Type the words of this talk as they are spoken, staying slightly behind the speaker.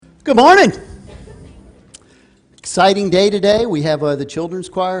Good morning. Exciting day today. We have the children's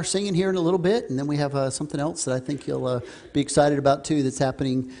choir singing here in a little bit, and then we have something else that I think you'll be excited about too that's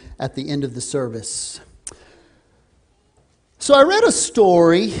happening at the end of the service. So I read a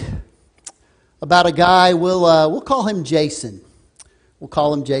story about a guy, we'll call him Jason. We'll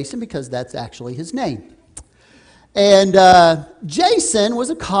call him Jason because that's actually his name. And Jason was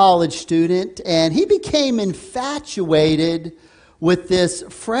a college student, and he became infatuated with this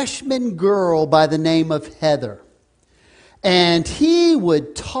freshman girl by the name of Heather. And he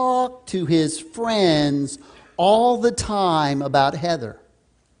would talk to his friends all the time about Heather.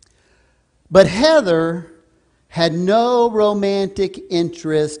 But Heather had no romantic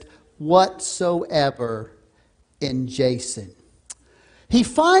interest whatsoever in Jason. He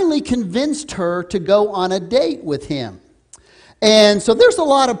finally convinced her to go on a date with him. And so there's a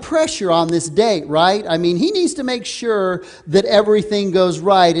lot of pressure on this date, right? I mean, he needs to make sure that everything goes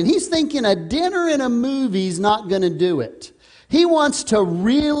right. And he's thinking a dinner and a movie's not going to do it. He wants to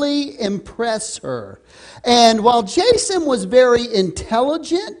really impress her. And while Jason was very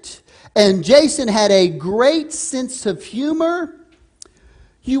intelligent and Jason had a great sense of humor,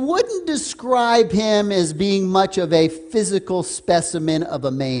 you wouldn't describe him as being much of a physical specimen of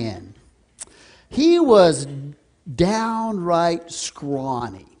a man. He was downright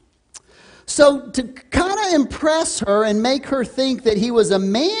scrawny. So to kind of impress her and make her think that he was a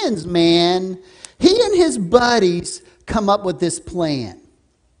man's man, he and his buddies come up with this plan.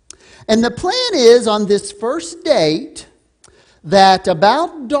 And the plan is, on this first date, that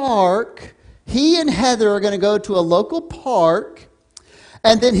about dark, he and Heather are going to go to a local park,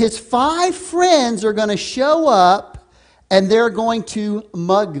 and then his 5 friends are going to show up, and they're going to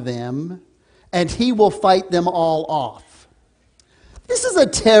mug them, and he will fight them all off. This is a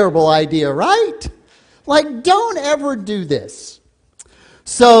terrible idea, right? Like, don't ever do this.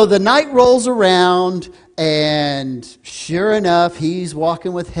 So the night rolls around, and sure enough, he's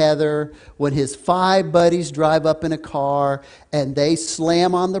walking with Heather when his 5 buddies drive up in a car, and they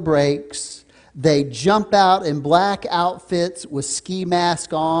slam on the brakes. They jump out in black outfits with ski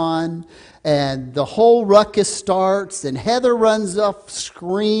mask on, and the whole ruckus starts, and Heather runs up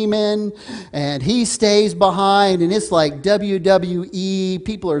screaming, and he stays behind, and it's like WWE.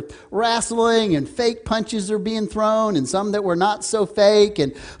 People are wrestling, and fake punches are being thrown, and some that were not so fake.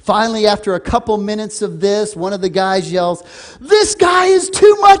 And finally, after a couple minutes of this, one of the guys yells, "This guy is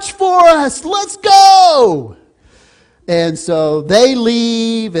too much for us! Let's go!" And so they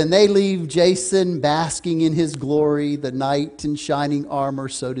leave, and they leave Jason basking in his glory, the knight in shining armor,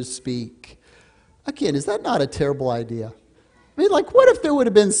 so to speak. Again, is that not a terrible idea? I mean, like, what if there would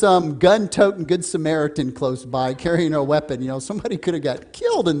have been some gun-toting good Samaritan close by carrying a weapon? You know, somebody could have got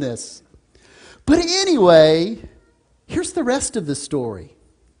killed in this. But anyway, here's the rest of the story.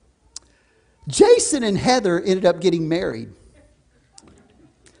 Jason and Heather ended up getting married.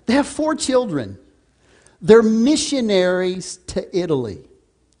 They have 4 children. They're missionaries to Italy.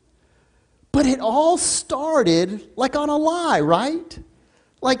 But it all started like on a lie, right?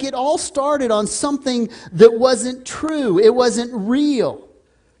 Like it all started on something that wasn't true. It wasn't real.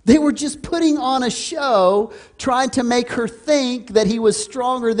 They were just putting on a show, trying to make her think that he was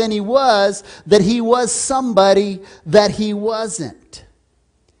stronger than he was, that he was somebody that he wasn't.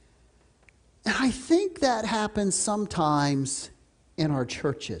 And I think that happens sometimes in our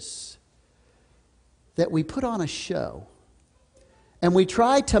churches. That we put on a show, and we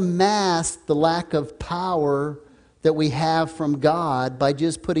try to mask the lack of power that we have from God by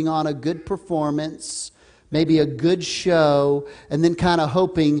just putting on a good performance, maybe a good show, and then kind of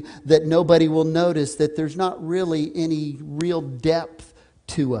hoping that nobody will notice that there's not really any real depth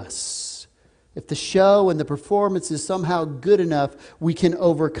to us. If the show and the performance is somehow good enough, we can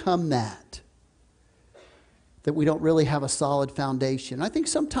overcome that. That we don't really have a solid foundation. I think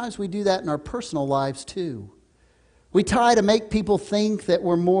sometimes we do that in our personal lives too. We try to make people think that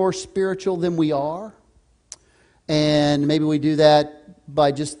we're more spiritual than we are. And maybe we do that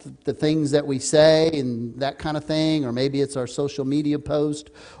by just the things that we say and that kind of thing. Or maybe it's our social media post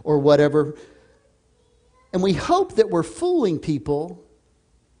or whatever. And we hope that we're fooling people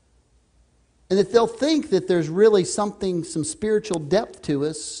and that they'll think that there's really some spiritual depth to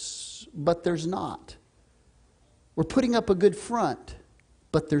us, but there's not. We're putting up a good front,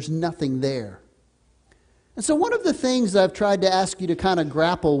 but there's nothing there. And so one of the things I've tried to ask you to kind of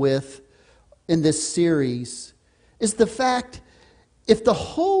grapple with in this series is the fact, if the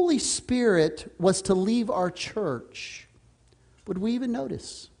Holy Spirit was to leave our church, would we even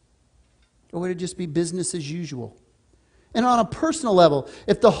notice? Or would it just be business as usual? And on a personal level,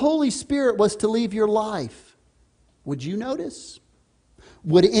 if the Holy Spirit was to leave your life, would you notice?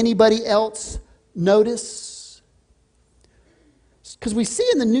 Would anybody else notice? Because we see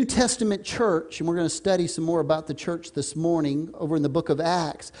in the New Testament church, and we're going to study some more about the church this morning over in the book of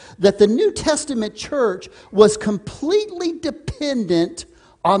Acts, that the New Testament church was completely dependent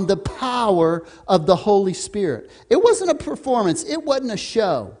on the power of the Holy Spirit. It wasn't a performance. It wasn't a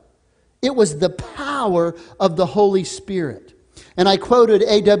show. It was the power of the Holy Spirit. And I quoted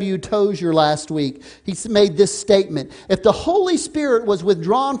A.W. Tozier last week. He made this statement: if the Holy Spirit was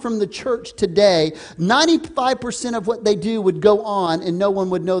withdrawn from the church today, 95% of what they do would go on and no one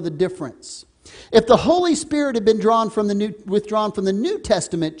would know the difference. If the Holy Spirit had been withdrawn from the New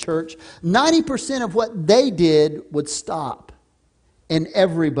Testament church, 90% of what they did would stop and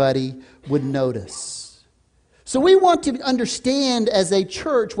everybody would notice. So we want to understand as a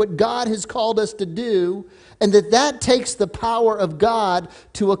church what God has called us to do, and that takes the power of God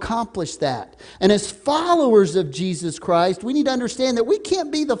to accomplish that. And as followers of Jesus Christ, we need to understand that we can't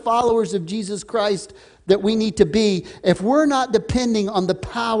be the followers of Jesus Christ that we need to be if we're not depending on the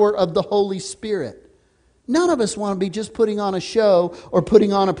power of the Holy Spirit. None of us want to be just putting on a show or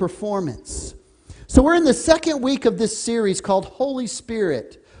putting on a performance. So we're in the second week of this series called Holy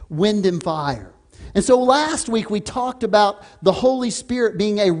Spirit, Wind and Fire. And so last week we talked about the Holy Spirit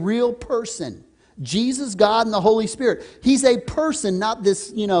being a real person. Jesus, God, and the Holy Spirit. He's a person, not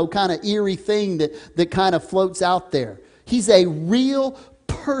this, kind of eerie thing that kind of floats out there. He's a real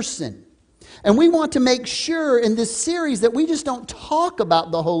person. And we want to make sure in this series that we just don't talk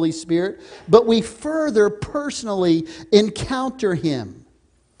about the Holy Spirit, but we further personally encounter Him.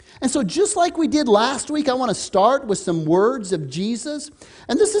 And so just like we did last week, I want to start with some words of Jesus.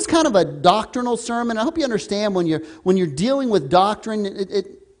 And this is kind of a doctrinal sermon. I hope you understand when you're dealing with doctrine,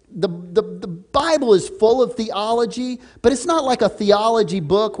 the Bible is full of theology, but it's not like a theology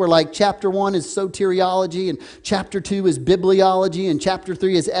book where like chapter 1 is soteriology and chapter 2 is bibliology and chapter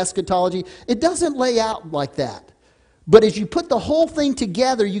 3 is eschatology. It doesn't lay out like that. But as you put the whole thing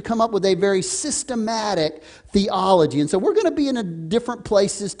together, you come up with a very systematic theology. And so we're going to be in different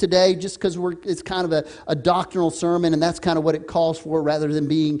places today just because it's kind of a doctrinal sermon, and that's kind of what it calls for rather than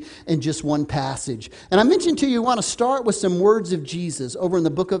being in just one passage. And I mentioned to you, I want to start with some words of Jesus over in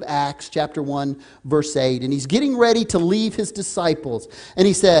the book of Acts, chapter 1, verse 8. And he's getting ready to leave his disciples. And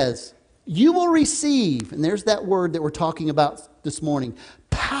he says, "You will receive," and there's that word that we're talking about this morning,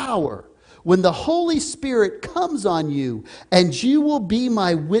 power, when the Holy Spirit comes on you, and you will be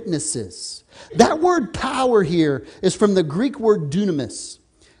my witnesses. That word power here is from the Greek word dunamis.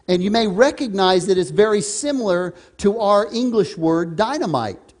 And you may recognize that it's very similar to our English word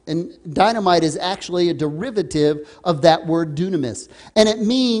dynamite. And dynamite is actually a derivative of that word dunamis. And it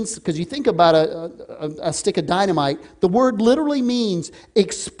means, because you think about a stick of dynamite, the word literally means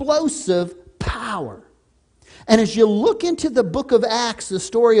explosive power. And as you look into the book of Acts, the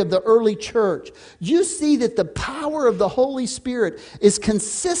story of the early church, you see that the power of the Holy Spirit is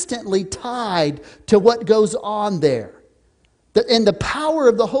consistently tied to what goes on there. And the power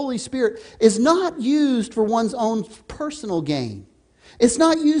of the Holy Spirit is not used for one's own personal gain. It's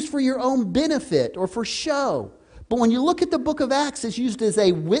not used for your own benefit or for show. But when you look at the book of Acts, it's used as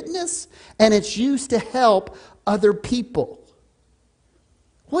a witness and it's used to help other people.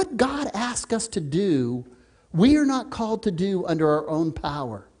 What God asks us to do, we are not called to do under our own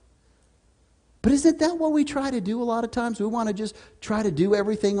power. But isn't that what we try to do a lot of times? We want to just try to do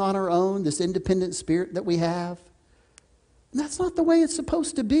everything on our own, this independent spirit that we have. And that's not the way it's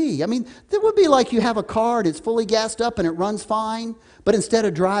supposed to be. I mean, it would be like you have a car and it's fully gassed up and it runs fine, but instead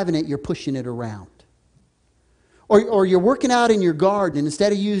of driving it, you're pushing it around. Or you're working out in your garden and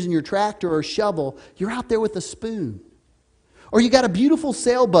instead of using your tractor or shovel, you're out there with a spoon. Or you got a beautiful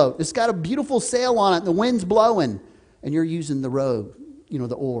sailboat. It's got a beautiful sail on it and the wind's blowing and you're using the row,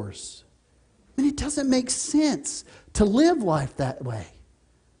 the oars. I mean, it doesn't make sense to live life that way.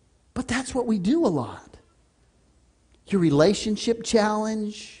 But that's what we do a lot. Your relationship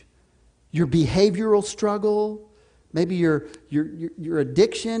challenge, your behavioral struggle, maybe your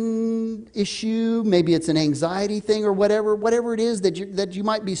addiction issue, maybe it's an anxiety thing or whatever it is that you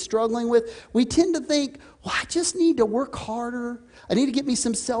might be struggling with. We tend to think, well, I just need to work harder. I need to get me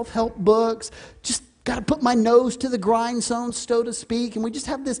some self-help books. Just got to put my nose to the grindstone, so to speak. And we just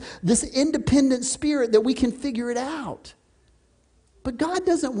have this independent spirit that we can figure it out. But God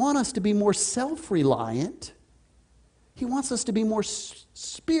doesn't want us to be more self-reliant. He wants us to be more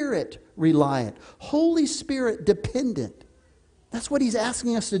Spirit-reliant, Holy Spirit-dependent. That's what He's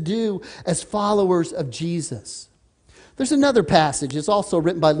asking us to do as followers of Jesus. There's another passage. It's also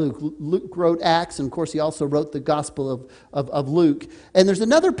written by Luke. Luke wrote Acts, and of course he also wrote the Gospel of Luke. And there's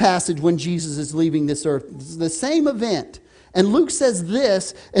another passage when Jesus is leaving this earth. It's the same event. And Luke says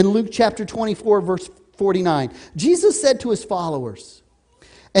this in Luke chapter 24, verse 49. Jesus said to his followers,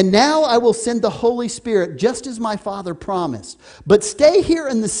 "And now I will send the Holy Spirit, just as my Father promised. But stay here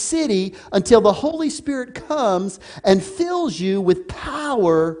in the city until the Holy Spirit comes and fills you with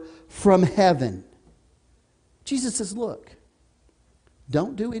power from heaven." Jesus says, look,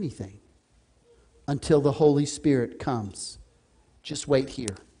 don't do anything until the Holy Spirit comes. Just wait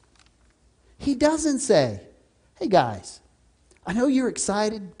here. He doesn't say, hey guys, I know you're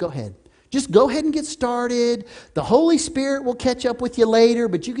excited. Go ahead. Just go ahead and get started. The Holy Spirit will catch up with you later,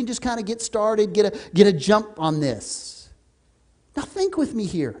 but you can just kind of get started, get a jump on this. Now think with me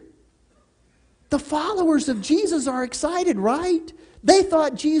here. The followers of Jesus are excited, right? They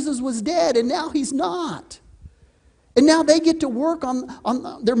thought Jesus was dead, and now he's not. And now they get to work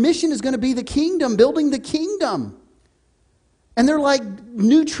on their mission is going to be the kingdom, building the kingdom. And they're like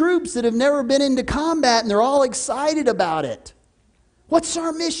new troops that have never been into combat, and they're all excited about it. What's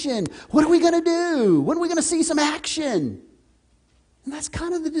our mission? What are we going to do? When are we going to see some action? And that's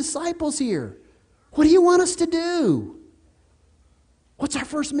kind of the disciples here. What do you want us to do? What's our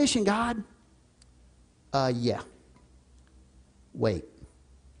first mission, God? Wait.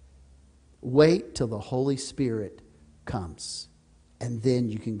 Wait till the Holy Spirit comes, and then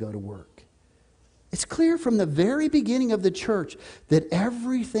you can go to work. It's clear from the very beginning of the church that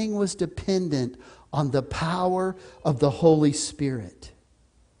everything was dependent on the power of the Holy Spirit.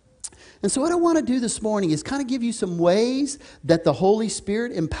 And so what I want to do this morning is kind of give you some ways that the Holy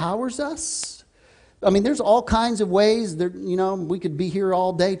Spirit empowers us. I mean, there's all kinds of ways. We could be here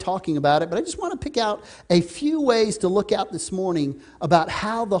all day talking about it, but I just want to pick out a few ways to look at this morning about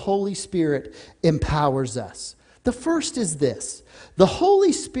how the Holy Spirit empowers us. The first is this. The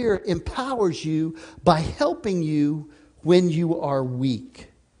Holy Spirit empowers you by helping you when you are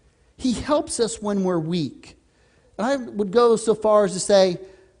weak. He helps us when we're weak. And I would go so far as to say,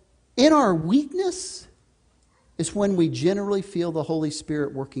 in our weakness is when we generally feel the Holy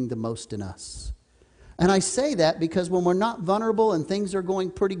Spirit working the most in us. And I say that because when we're not vulnerable and things are going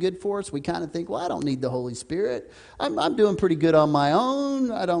pretty good for us, we kind of think, well, I don't need the Holy Spirit. I'm doing pretty good on my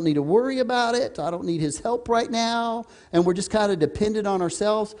own. I don't need to worry about it. I don't need His help right now. And we're just kind of dependent on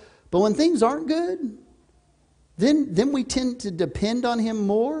ourselves. But when things aren't good, then we tend to depend on Him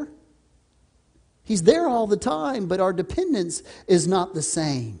more. He's there all the time, but our dependence is not the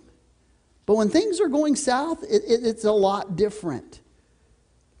same. But when things are going south, it's a lot different.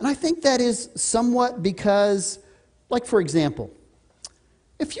 And I think that is somewhat because, like for example,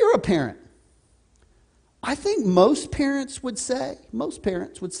 if you're a parent, I think most parents would say,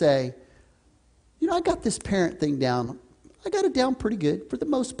 I got this parent thing down. I got it down pretty good for the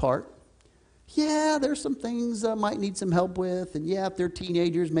most part. Yeah, there's some things I might need some help with. And yeah, if they're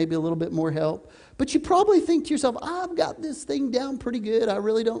teenagers, maybe a little bit more help. But you probably think to yourself, I've got this thing down pretty good. I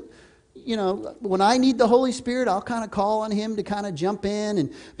really don't. When I need the Holy Spirit, I'll kind of call on Him to kind of jump in.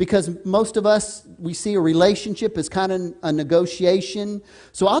 And because most of us, we see a relationship as kind of a negotiation.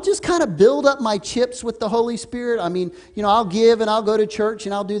 So I'll just kind of build up my chips with the Holy Spirit. I mean, I'll give and I'll go to church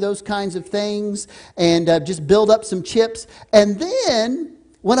and I'll do those kinds of things and just build up some chips. And then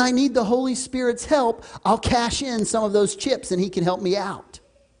when I need the Holy Spirit's help, I'll cash in some of those chips and He can help me out.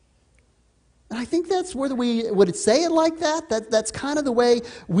 And I think that's whether we would say it like that. That's kind of the way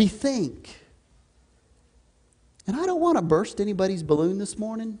we think. And I don't want to burst anybody's balloon this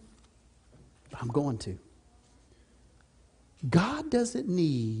morning, but I'm going to. God doesn't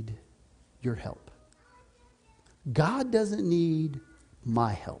need your help. God doesn't need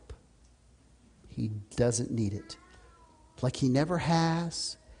my help. He doesn't need it. Like He never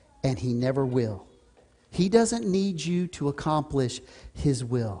has, and He never will. He doesn't need you to accomplish His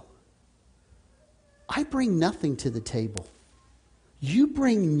will. I bring nothing to the table. You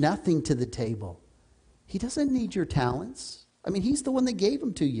bring nothing to the table. He doesn't need your talents. I mean, He's the one that gave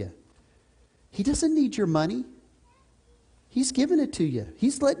them to you. He doesn't need your money. He's given it to you.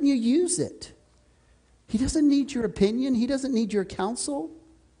 He's letting you use it. He doesn't need your opinion. He doesn't need your counsel.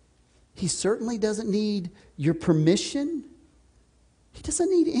 He certainly doesn't need your permission. He doesn't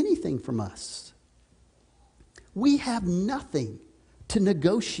need anything from us. We have nothing to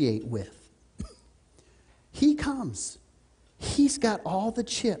negotiate with. He comes. He's got all the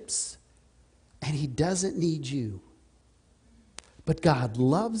chips, and He doesn't need you. But God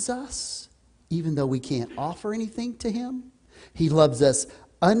loves us, even though we can't offer anything to Him. He loves us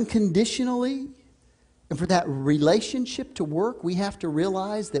unconditionally. And for that relationship to work, we have to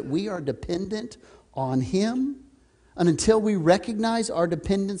realize that we are dependent on Him. And until we recognize our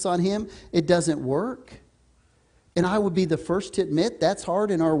dependence on Him, it doesn't work. And I would be the first to admit that's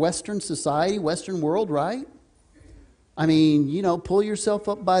hard in our Western society, Western world, right? I mean, pull yourself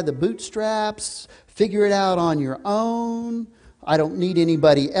up by the bootstraps, figure it out on your own. I don't need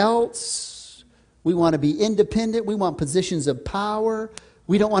anybody else. We want to be independent. We want positions of power.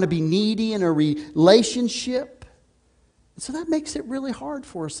 We don't want to be needy in a relationship. So that makes it really hard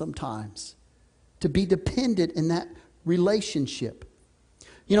for us sometimes to be dependent in that relationship.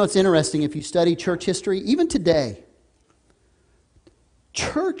 It's interesting if you study church history, even today,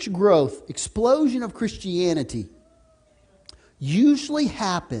 church growth, explosion of Christianity, usually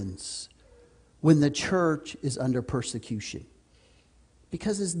happens when the church is under persecution.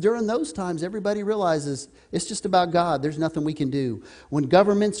 Because it's during those times everybody realizes it's just about God. There's nothing we can do. When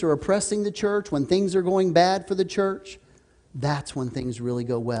governments are oppressing the church, when things are going bad for the church, that's when things really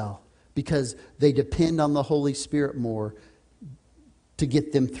go well. Because they depend on the Holy Spirit more to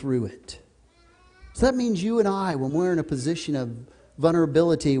get them through it. So that means you and I, when we're in a position of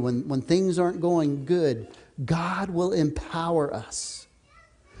vulnerability, when things aren't going good, God will empower us.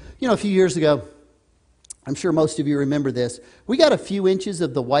 A few years ago, I'm sure most of you remember this, we got a few inches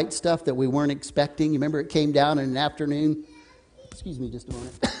of the white stuff that we weren't expecting. You remember it came down in an afternoon? Excuse me just a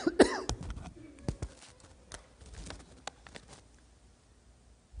moment.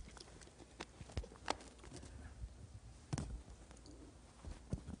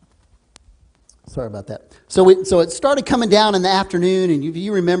 Sorry about that. So it started coming down in the afternoon, and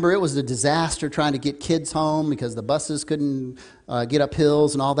you remember it was a disaster trying to get kids home because the buses couldn't get up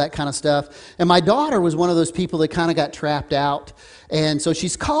hills and all that kind of stuff. And my daughter was one of those people that kind of got trapped out. And so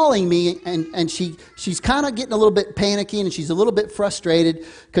she's calling me, and she's kind of getting a little bit panicky, and she's a little bit frustrated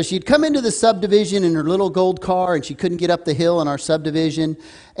because she'd come into the subdivision in her little gold car, and she couldn't get up the hill in our subdivision.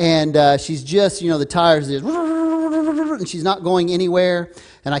 And she's just, the tires just... and she's not going anywhere.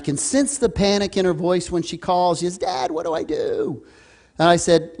 And I can sense the panic in her voice when she calls. She says, "Dad, what do I do?" And I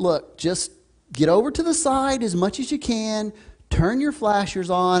said, "Look, just get over to the side as much as you can. Turn your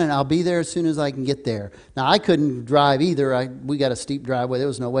flashers on, and I'll be there as soon as I can get there." Now, I couldn't drive either. We got a steep driveway. There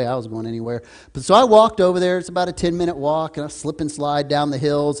was no way I was going anywhere. But so I walked over there. It's about a 10-minute walk, and I slip and slide down the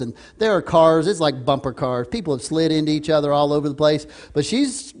hills. And there are cars. It's like bumper cars. People have slid into each other all over the place. But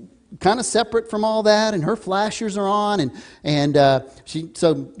she's kind of separate from all that, and her flashers are on, and I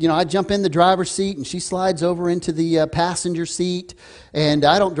jump in the driver's seat, and she slides over into the passenger seat, and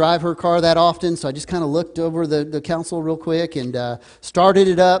I don't drive her car that often, so I just kind of looked over the console real quick and started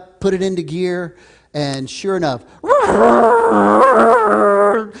it up, put it into gear, and sure enough,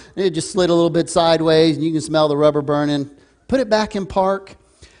 it just slid a little bit sideways, and you can smell the rubber burning. Put it back in park,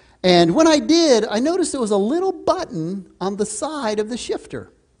 and when I did, I noticed there was a little button on the side of the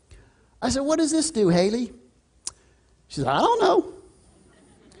shifter. I said, "What does this do, Haley?" She said, "I don't know."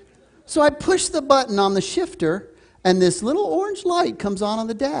 So I pushed the button on the shifter, and this little orange light comes on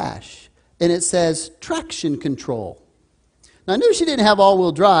the dash, and it says traction control. Now, I knew she didn't have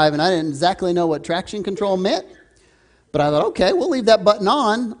all-wheel drive, and I didn't exactly know what traction control meant, but I thought, okay, we'll leave that button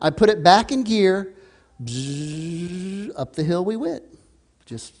on. I put it back in gear. Bzzz, up the hill we went,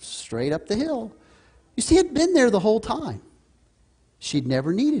 just straight up the hill. You see, it had been there the whole time. She'd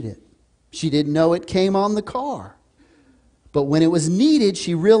never needed it. She didn't know it came on the car. But when it was needed,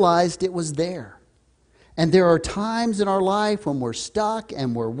 she realized it was there. And there are times in our life when we're stuck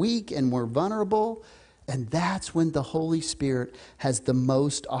and we're weak and we're vulnerable, and that's when the Holy Spirit has the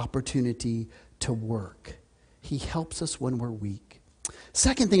most opportunity to work. He helps us when we're weak.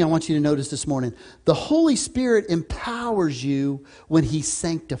 Second thing I want you to notice this morning, the Holy Spirit empowers you when He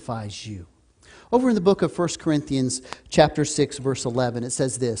sanctifies you. Over in the book of 1 Corinthians chapter 6, verse 11, it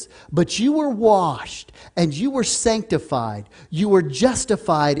says this, "But you were washed, and you were sanctified. You were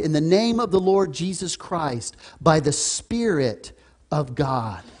justified in the name of the Lord Jesus Christ by the Spirit of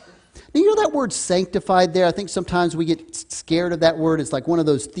God." Now, you know that word sanctified there? I think sometimes we get scared of that word. It's like one of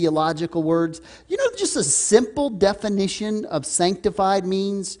those theological words. You know, just a simple definition of sanctified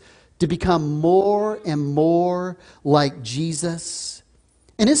means to become more and more like Jesus.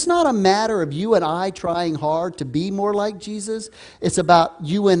 And it's not a matter of you and I trying hard to be more like Jesus. It's about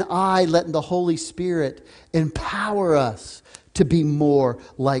you and I letting the Holy Spirit empower us to be more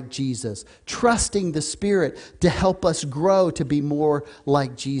like Jesus. Trusting the Spirit to help us grow to be more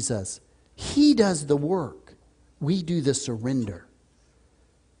like Jesus. He does the work. We do the surrender.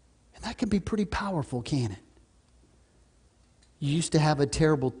 And that can be pretty powerful, can't it? You used to have a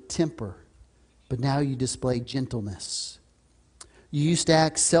terrible temper, but now you display gentleness. You used to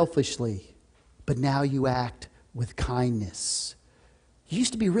act selfishly, but now you act with kindness. You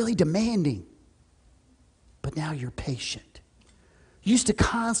used to be really demanding, but now you're patient. You used to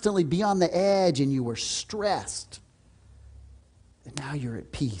constantly be on the edge and you were stressed, and now you're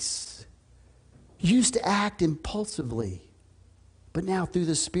at peace. You used to act impulsively, but now through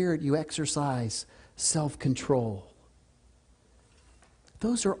the Spirit you exercise self-control.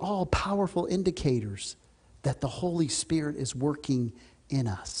 Those are all powerful indicators that the Holy Spirit is working in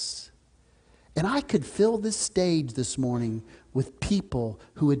us. And I could fill this stage this morning with people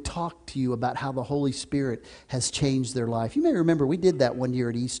who would talk to you about how the Holy Spirit has changed their life. You may remember we did that one year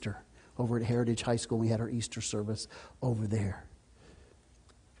at Easter over at Heritage High School. We had our Easter service over there.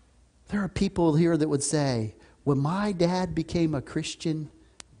 There are people here that would say, when my dad became a Christian,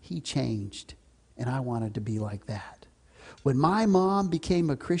 he changed, and I wanted to be like that. When my mom became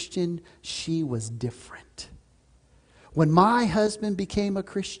a Christian, she was different. When my husband became a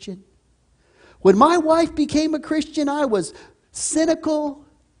Christian, when my wife became a Christian, I was cynical,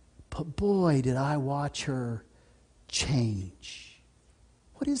 but boy, did I watch her change.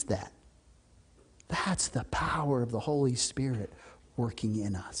 What is that? That's the power of the Holy Spirit working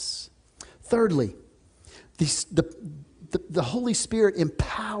in us. Thirdly, the Holy Spirit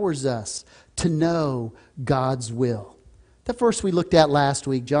empowers us to know God's will. The verse we looked at last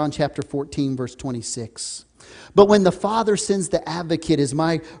week, John chapter 14, verse 26. But when the Father sends the advocate as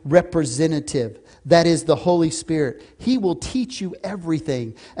my representative, that is the Holy Spirit, He will teach you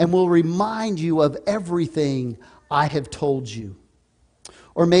everything and will remind you of everything I have told you.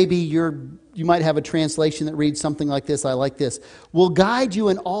 Or maybe you might have a translation that reads something like this. I like this. Will guide you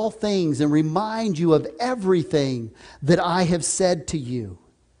in all things and remind you of everything that I have said to you.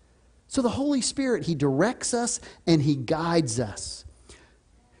 So the Holy Spirit, He directs us and He guides us.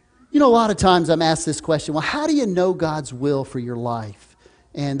 You know, a lot of times I'm asked this question, well, how do you know God's will for your life?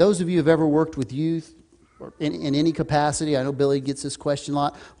 And those of you who have ever worked with youth or in any capacity, I know Billy gets this question a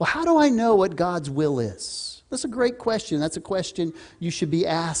lot. Well, how do I know what God's will is? That's a great question. That's a question you should be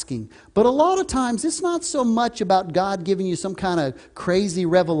asking. But a lot of times it's not so much about God giving you some kind of crazy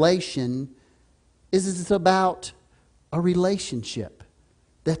revelation. It's about a relationship.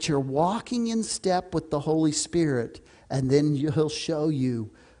 That you're walking in step with the Holy Spirit, and then He'll show you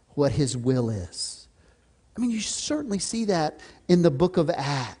what His will is. I mean, you certainly see that in the book of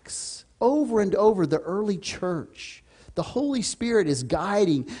Acts. Over and over, the early church, the Holy Spirit is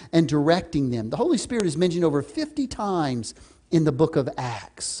guiding and directing them. The Holy Spirit is mentioned over 50 times in the book of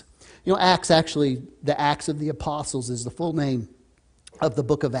Acts. You know, Acts actually, the Acts of the Apostles is the full name of the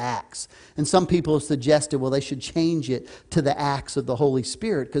book of Acts. And some people have suggested, well, they should change it to the Acts of the Holy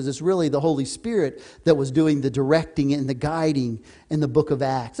Spirit, because it's really the Holy Spirit that was doing the directing and the guiding in the book of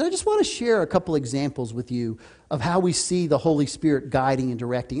Acts. And I just want to share a couple examples with you of how we see the Holy Spirit guiding and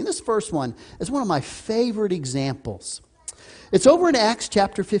directing. And this first one is one of my favorite examples. It's over in Acts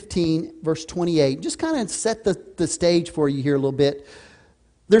chapter 15, verse 28. Just kind of set the stage for you here a little bit.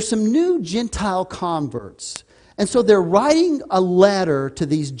 There's some new Gentile converts. And so they're writing a letter to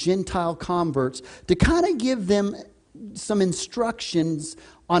these Gentile converts to kind of give them some instructions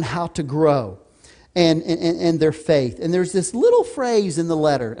on how to grow and their faith. And there's this little phrase in the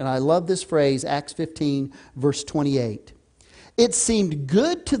letter, and I love this phrase, Acts 15, verse 28. It seemed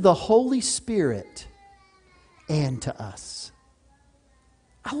good to the Holy Spirit and to us.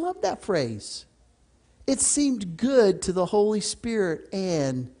 I love that phrase. It seemed good to the Holy Spirit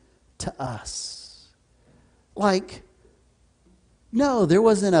and to us. Like, no, there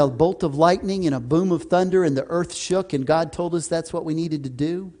wasn't a bolt of lightning and a boom of thunder and the earth shook and God told us that's what we needed to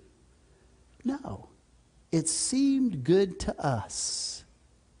do. No, it seemed good to us.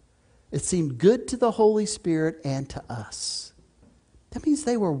 It seemed good to the Holy Spirit and to us. That means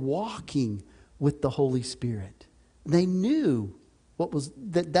they were walking with the Holy Spirit. They knew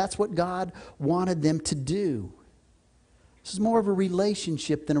that's what God wanted them to do. This is more of a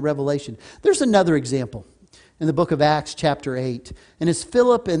relationship than a revelation. There's another example in the book of Acts chapter 8. And it's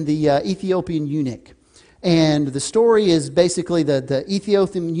Philip and the Ethiopian eunuch. And the story is basically the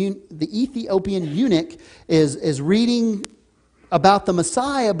Ethiopian eunuch is reading about the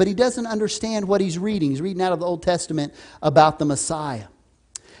Messiah, but he doesn't understand what he's reading. He's reading out of the Old Testament about the Messiah.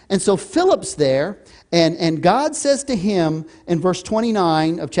 And so Philip's there, and God says to him in verse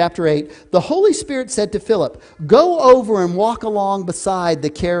 29 of chapter 8, the Holy Spirit said to Philip, go over and walk along beside the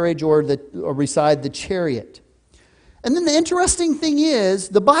carriage or beside the chariot. And then the interesting thing is,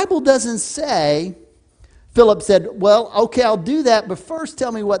 the Bible doesn't say, Philip said, well, okay, I'll do that, but first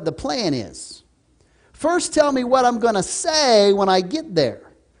tell me what the plan is. First tell me what I'm going to say when I get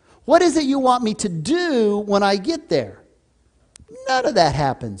there. What is it you want me to do when I get there? None of that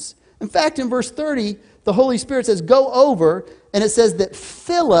happens. In fact, in verse 30, the Holy Spirit says, go over, and it says that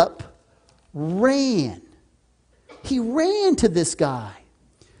Philip ran. He ran to this guy.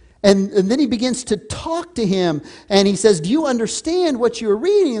 And then he begins to talk to him, and he says, do you understand what you're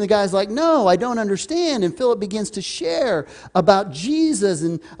reading? And the guy's like, no, I don't understand. And Philip begins to share about Jesus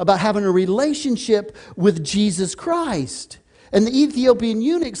and about having a relationship with Jesus Christ. And the Ethiopian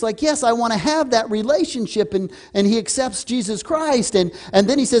eunuch's like, yes, I want to have that relationship. And he accepts Jesus Christ. And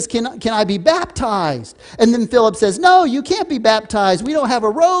then he says, can I be baptized? And then Philip says, no, you can't be baptized. We don't have a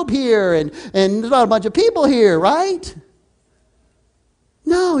robe here. And there's not a bunch of people here, right?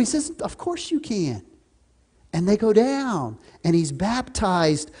 No, he says, of course you can. And they go down, and he's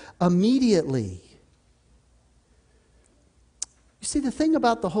baptized immediately. You see, the thing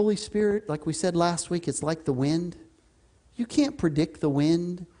about the Holy Spirit, like we said last week, it's like the wind. You can't predict the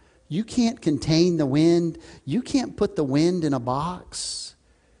wind. You can't contain the wind. You can't put the wind in a box.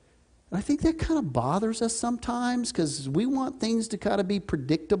 And I think that kind of bothers us sometimes because we want things to kind of be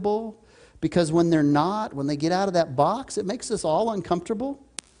predictable. Because when they're not, when they get out of that box, it makes us all uncomfortable.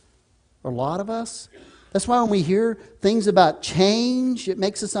 Or a lot of us. That's why when we hear things about change, it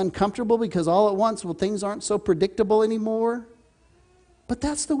makes us uncomfortable because all at once, well, things aren't so predictable anymore. But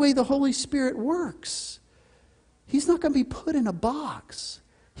that's the way the Holy Spirit works. He's not going to be put in a box.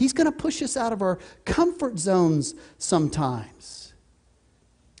 He's going to push us out of our comfort zones sometimes.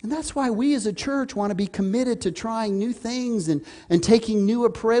 And that's why we as a church want to be committed to trying new things and taking new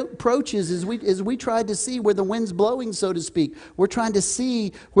approaches as we tried to see where the wind's blowing, so to speak. We're trying to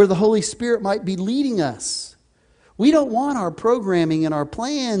see where the Holy Spirit might be leading us. We don't want our programming and our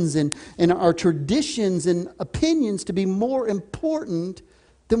plans and our traditions and opinions to be more important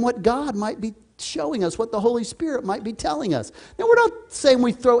than what God might be showing us, what the Holy Spirit might be telling us. Now, we're not saying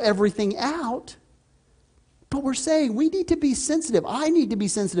we throw everything out. But we're saying we need to be sensitive. I need to be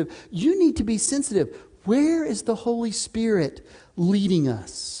sensitive. You need to be sensitive. Where is the Holy Spirit leading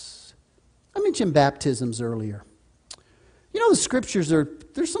us? I mentioned baptisms earlier. You know, the scriptures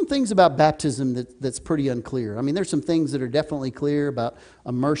there's some things about baptism that's pretty unclear. I mean, there's some things that are definitely clear about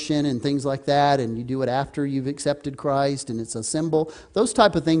immersion and things like that, and you do it after you've accepted Christ, and it's a symbol. Those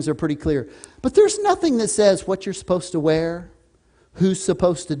type of things are pretty clear. But there's nothing that says what you're supposed to wear, who's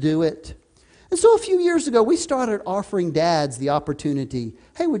supposed to do it. And so a few years ago, we started offering dads the opportunity,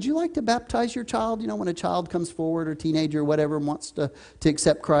 hey, would you like to baptize your child? You know, when a child comes forward or teenager or whatever and wants to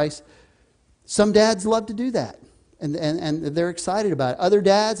accept Christ. Some dads love to do that, and they're excited about it. Other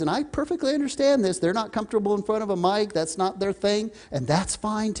dads, and I perfectly understand this, they're not comfortable in front of a mic. That's not their thing, and that's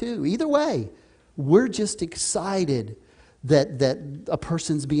fine too. Either way, we're just excited that a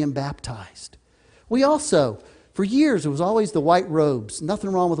person's being baptized. We also... For years, it was always the white robes.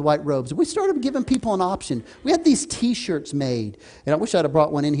 Nothing wrong with the white robes. We started giving people an option. We had these T-shirts made, and I wish I'd have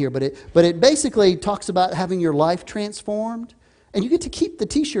brought one in here, but it basically talks about having your life transformed. And you get to keep the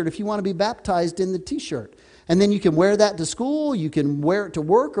T-shirt if you want to be baptized in the T-shirt. And then you can wear that to school, you can wear it to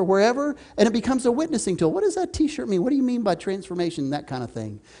work or wherever, and it becomes a witnessing tool. What does that T-shirt mean? What do you mean by transformation, that kind of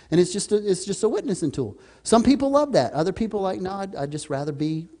thing? And it's just a witnessing tool. Some people love that. Other people are like, no, I'd just rather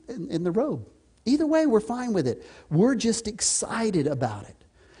be in the robe. Either way, we're fine with it. We're just excited about it.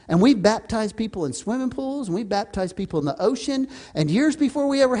 And we baptized people in swimming pools, and we baptized people in the ocean. And years before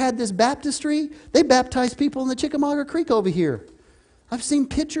we ever had this baptistry, they baptized people in the Chickamauga Creek over here. I've seen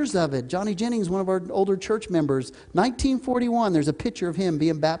pictures of it. Johnny Jennings, one of our older church members, 1941, there's a picture of him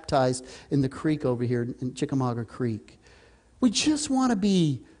being baptized in the creek over here in Chickamauga Creek. We just want to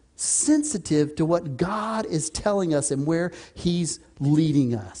be sensitive to what God is telling us and where He's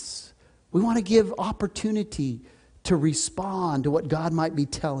leading us. We want to give opportunity to respond to what God might be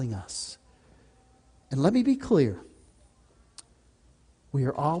telling us. And let me be clear. We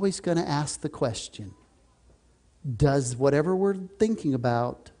are always going to ask the question, does whatever we're thinking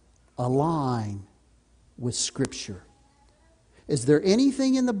about align with Scripture? Is there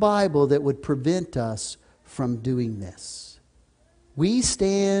anything in the Bible that would prevent us from doing this? We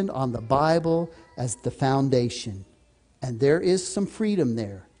stand on the Bible as the foundation, and there is some freedom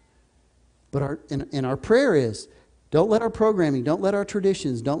there. But our prayer is, don't let our programming, don't let our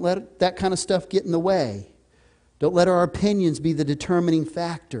traditions, don't let that kind of stuff get in the way. Don't let our opinions be the determining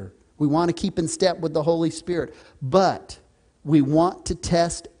factor. We want to keep in step with the Holy Spirit. But we want to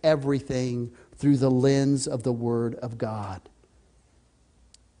test everything through the lens of the Word of God.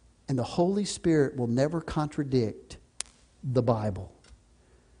 And the Holy Spirit will never contradict the Bible.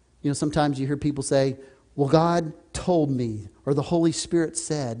 You know, sometimes you hear people say, well, God told me, or the Holy Spirit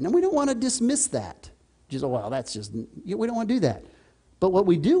said. And we don't want to dismiss that. Just, well, that's just, we don't want to do that. But what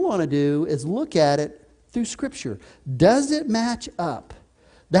we do want to do is look at it through Scripture. Does it match up?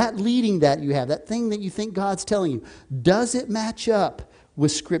 That leading that you have, that thing that you think God's telling you, does it match up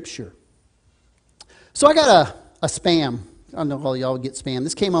with Scripture? So I got a spam I know all y'all get spam.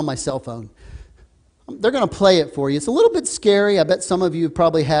 This came on my cell phone. They're going to play it for you. It's a little bit scary. I bet some of you have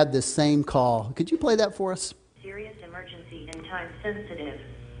probably had this same call. Could you play that for us? Serious emergency and time sensitive.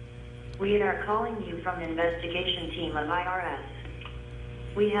 We are calling you from the investigation team of IRS.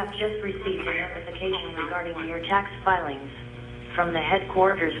 We have just received a notification regarding your tax filings from the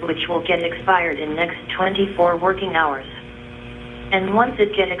headquarters, which will get expired in next 24 working hours. And once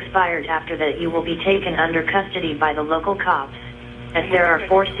it gets expired, after that you will be taken under custody by the local cops, as there are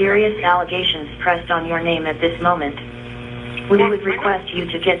 4 serious allegations pressed on your name at this moment. We would request you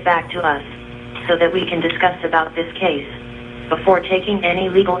to get back to us so that we can discuss about this case before taking any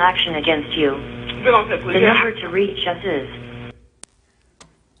legal action against you. The number to reach us is...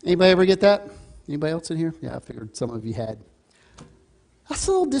 Anybody ever get that? Anybody else in here? Yeah, I figured some of you had. That's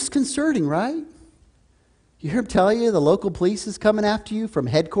a little disconcerting, right? You hear him tell you the local police is coming after you from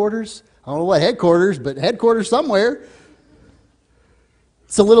headquarters. I don't know what headquarters, but headquarters somewhere.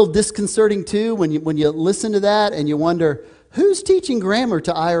 It's a little disconcerting too when you listen to that and you wonder, who's teaching grammar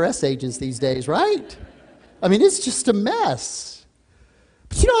to IRS agents these days, right? I mean, it's just a mess.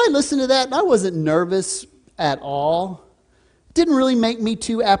 But I listened to that and I wasn't nervous at all. It didn't really make me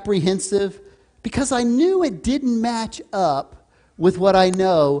too apprehensive because I knew it didn't match up with what I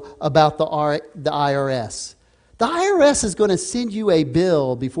know about the IRS. The IRS is going to send you a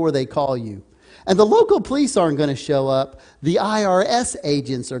bill before they call you. And the local police aren't going to show up. The IRS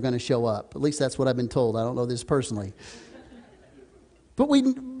agents are going to show up. At least that's what I've been told. I don't know this personally.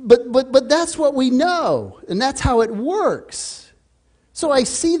 But that's what we know. And that's how it works. So I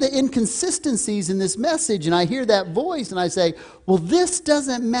see the inconsistencies in this message and I hear that voice and I say, well, this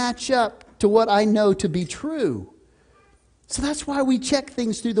doesn't match up to what I know to be true. So that's why we check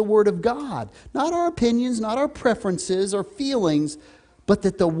things through the Word of God. Not our opinions, not our preferences or feelings, but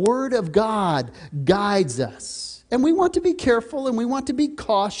that the Word of God guides us. And we want to be careful and we want to be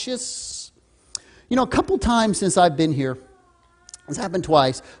cautious. A couple times since I've been here, it's happened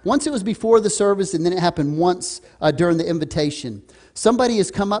twice. Once it was before the service and then it happened once during the invitation. Somebody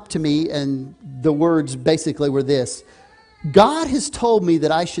has come up to me and the words basically were this: God has told me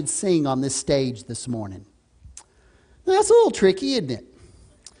that I should sing on this stage this morning. Now, that's a little tricky, isn't it?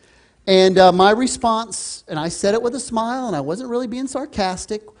 And my response, and I said it with a smile, and I wasn't really being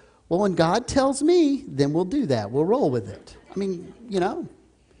sarcastic. Well, when God tells me, then we'll do that. We'll roll with it. I mean,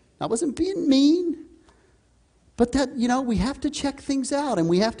 I wasn't being mean. But that, we have to check things out, and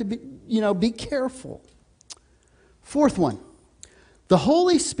we have to be careful. Fourth one, the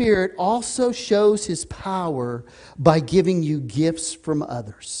Holy Spirit also shows His power by giving you gifts from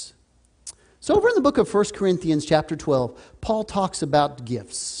others. So over in the book of 1 Corinthians chapter 12, Paul talks about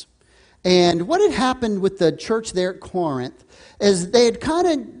gifts. And what had happened with the church there at Corinth is they had kind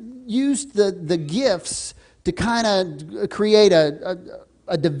of used the gifts to kind of create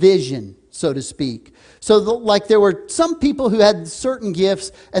a division, so to speak. So like there were some people who had certain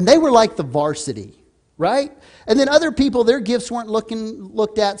gifts and they were like the varsity, right? And then other people, their gifts weren't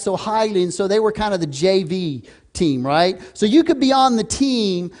looked at so highly, and so they were kind of the JV team, right? So you could be on the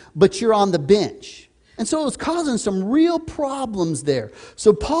team, but you're on the bench. And so it was causing some real problems there.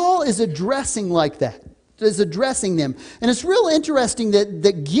 So Paul is addressing them. And it's real interesting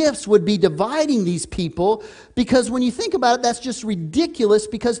that gifts would be dividing these people, because when you think about it, that's just ridiculous,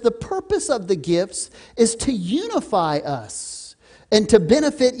 because the purpose of the gifts is to unify us and to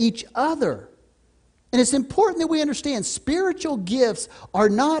benefit each other. And it's important that we understand spiritual gifts are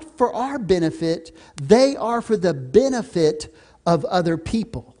not for our benefit, they are for the benefit of other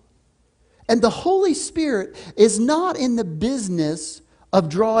people. And the Holy Spirit is not in the business of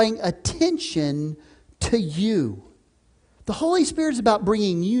drawing attention to you. The Holy Spirit is about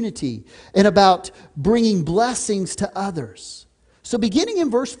bringing unity and about bringing blessings to others. So beginning in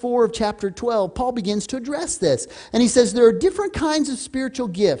verse 4 of chapter 12, Paul begins to address this. And he says there are different kinds of spiritual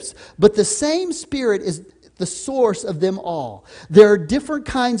gifts, but the same Spirit is the source of them all. There are different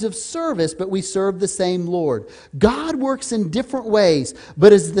kinds of service, but we serve the same Lord. God works in different ways,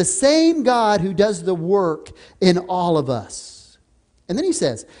 but it's the same God who does the work in all of us. And then he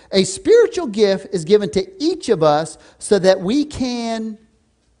says, a spiritual gift is given to each of us so that we can,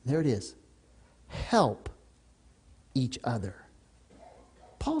 there it is, help each other.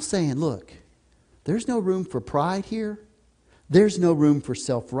 Paul's saying, look, there's no room for pride here. There's no room for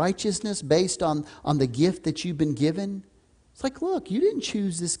self-righteousness based on the gift that you've been given. It's like, look, you didn't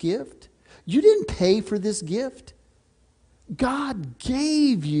choose this gift. You didn't pay for this gift. God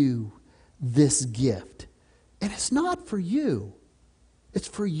gave you this gift. And it's not for you. It's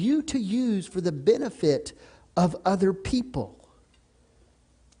for you to use for the benefit of other people.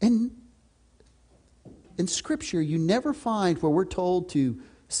 And in Scripture, you never find where we're told to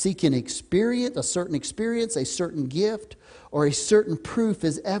seek an experience, a certain gift, or a certain proof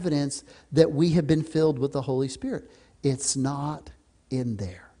as evidence that we have been filled with the Holy Spirit. It's not in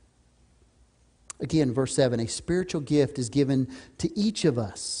there. Again, verse 7, a spiritual gift is given to each of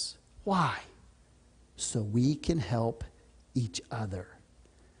us. Why? So we can help each other.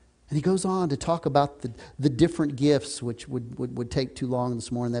 And he goes on to talk about the different gifts, which would take too long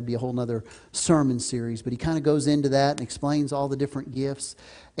this morning. That'd be a whole other sermon series. But he kind of goes into that and explains all the different gifts.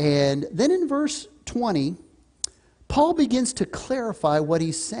 And then in verse 20, Paul begins to clarify what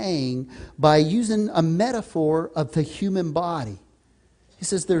he's saying by using a metaphor of the human body. He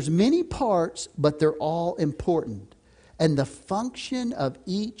says there's many parts, but they're all important. And the function of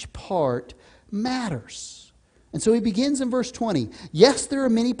each part matters. And so he begins in verse 20. Yes, there are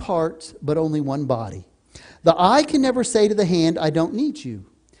many parts, but only one body. The eye can never say to the hand, I don't need you.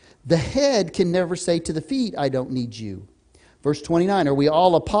 The head can never say to the feet, I don't need you. Verse 29, are we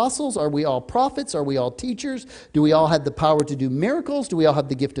all apostles? Are we all prophets? Are we all teachers? Do we all have the power to do miracles? Do we all have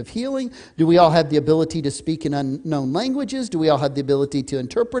the gift of healing? Do we all have the ability to speak in unknown languages? Do we all have the ability to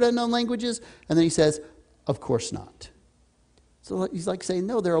interpret unknown languages? And then he says, of course not. So he's like saying,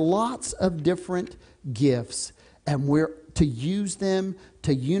 no, there are lots of different gifts, and we're to use them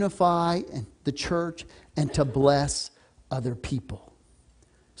to unify the church and to bless other people.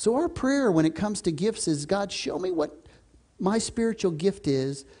 So our prayer when it comes to gifts is, God, show me what my spiritual gift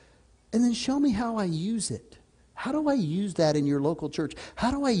is, and then show me how I use it. How do I use that in your local church?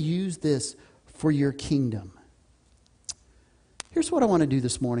 How do I use this for your kingdom? Here's what I want to do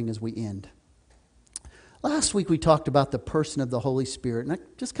this morning as we end. Last week we talked about the person of the Holy Spirit, and I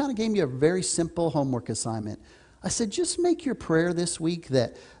just kind of gave you a very simple homework assignment. I said, just make your prayer this week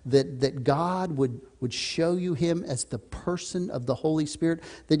that God would show you him as the person of the Holy Spirit,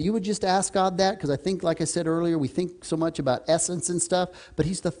 that you would just ask God that, because I think, like I said earlier, we think so much about essence and stuff, but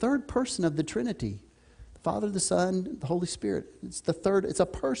he's the third person of the Trinity. The Father, the Son, the Holy Spirit. It's the third, it's a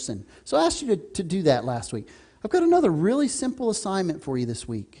person. So I asked you to do that last week. I've got another really simple assignment for you this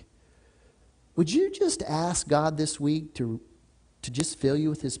week. Would you just ask God this week to just fill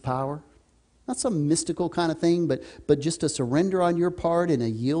you with his power? Not some mystical kind of thing, but just a surrender on your part and a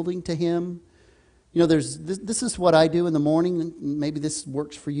yielding to him. You know, this is what I do in the morning, and maybe this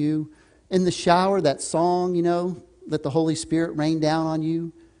works for you. In the shower, that song, let the Holy Spirit rain down on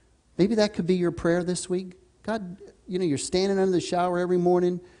you. Maybe that could be your prayer this week. God, you're standing under the shower every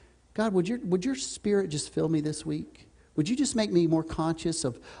morning. God, would your Spirit just fill me this week? Would you just make me more conscious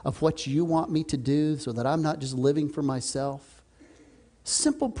of what you want me to do so that I'm not just living for myself?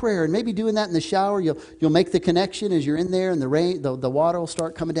 Simple prayer, and maybe doing that in the shower, you'll make the connection as you're in there, and the rain, the water will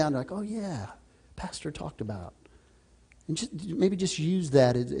start coming down. You're like, oh yeah, Pastor talked about. And maybe just use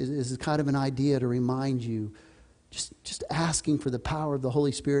that as kind of an idea to remind you, just asking for the power of the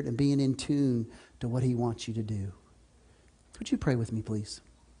Holy Spirit and being in tune to what he wants you to do. Would you pray with me, please?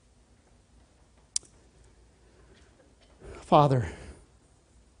 Father,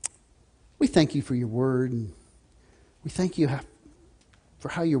 we thank you for your word, and we thank you for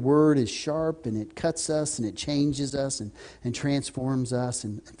how your word is sharp, and it cuts us, and it changes us, and transforms us.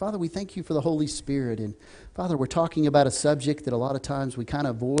 And Father, we thank you for the Holy Spirit. And Father, we're talking about a subject that a lot of times we kind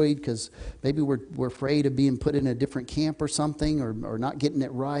of avoid because maybe we're afraid of being put in a different camp or something, or not getting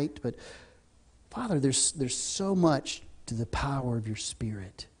it right. But Father, there's so much to the power of your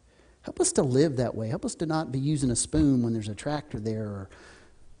Spirit. Help us to live that way. Help us to not be using a spoon when there's a tractor there, or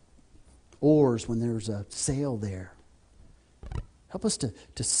oars when there's a sail there. Help us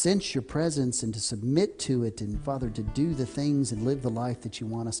to sense your presence and to submit to it, and Father, to do the things and live the life that you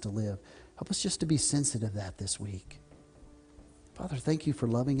want us to live. Help us just to be sensitive of that this week. Father, thank you for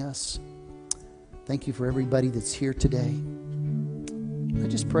loving us. Thank you for everybody that's here today. I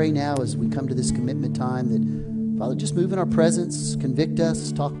just pray now as we come to this commitment time that, Father, just move in our presence, convict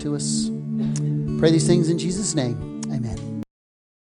us, talk to us. Pray these things in Jesus' name.